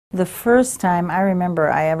The first time I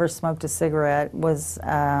remember I ever smoked a cigarette was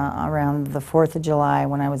around the 4th of July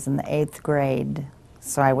when I was in the 8th grade.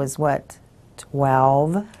 So I was, what,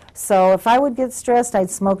 12? So if I would get stressed, I'd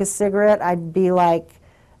smoke a cigarette. I'd be like,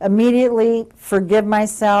 immediately forgive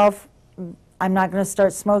myself. I'm not going to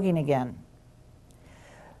start smoking again.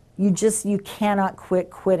 You cannot quit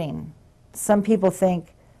quitting. Some people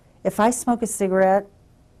think, if I smoke a cigarette,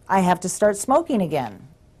 I have to start smoking again.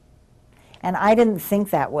 And I didn't think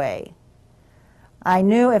that way. I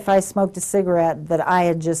knew if I smoked a cigarette that I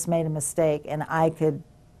had just made a mistake and I could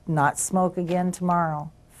not smoke again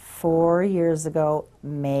tomorrow. 4 years ago,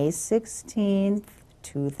 May 16th,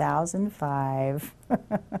 2005,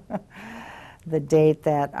 the date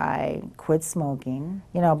that I quit smoking.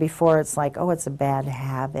 You know, before it's like, oh, it's a bad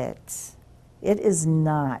habit. It is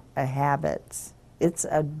not a habit. It's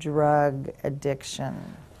a drug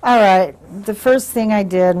addiction. All right, the first thing I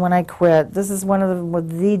did when I quit, this is one of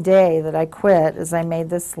the day that I quit, is I made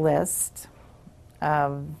this list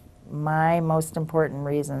of my most important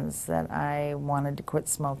reasons that I wanted to quit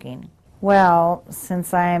smoking. Well,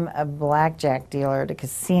 since I'm a blackjack dealer at a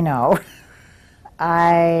casino,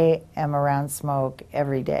 I am around smoke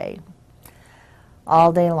every day,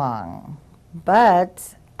 all day long.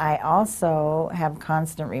 But I also have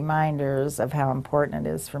constant reminders of how important it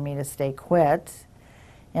is for me to stay quit,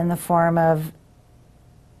 in the form of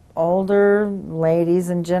older ladies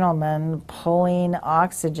and gentlemen pulling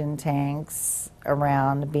oxygen tanks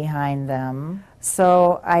around behind them.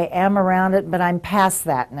 So I am around it, but I'm past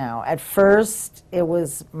that now. At first, it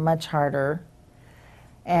was much harder,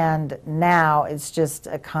 and now it's just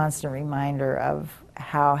a constant reminder of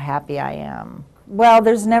how happy I am. Well,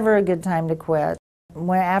 there's never a good time to quit.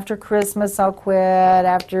 After Christmas, I'll quit.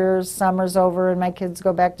 After summer's over and my kids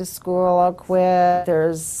go back to school, I'll quit.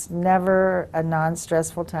 There's never a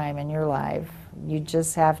non-stressful time in your life. You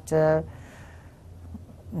just have to,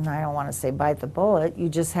 I don't want to say bite the bullet, you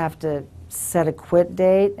just have to set a quit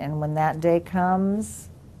date, and when that day comes,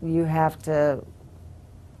 you have to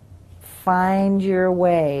find your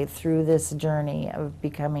way through this journey of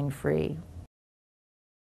becoming free.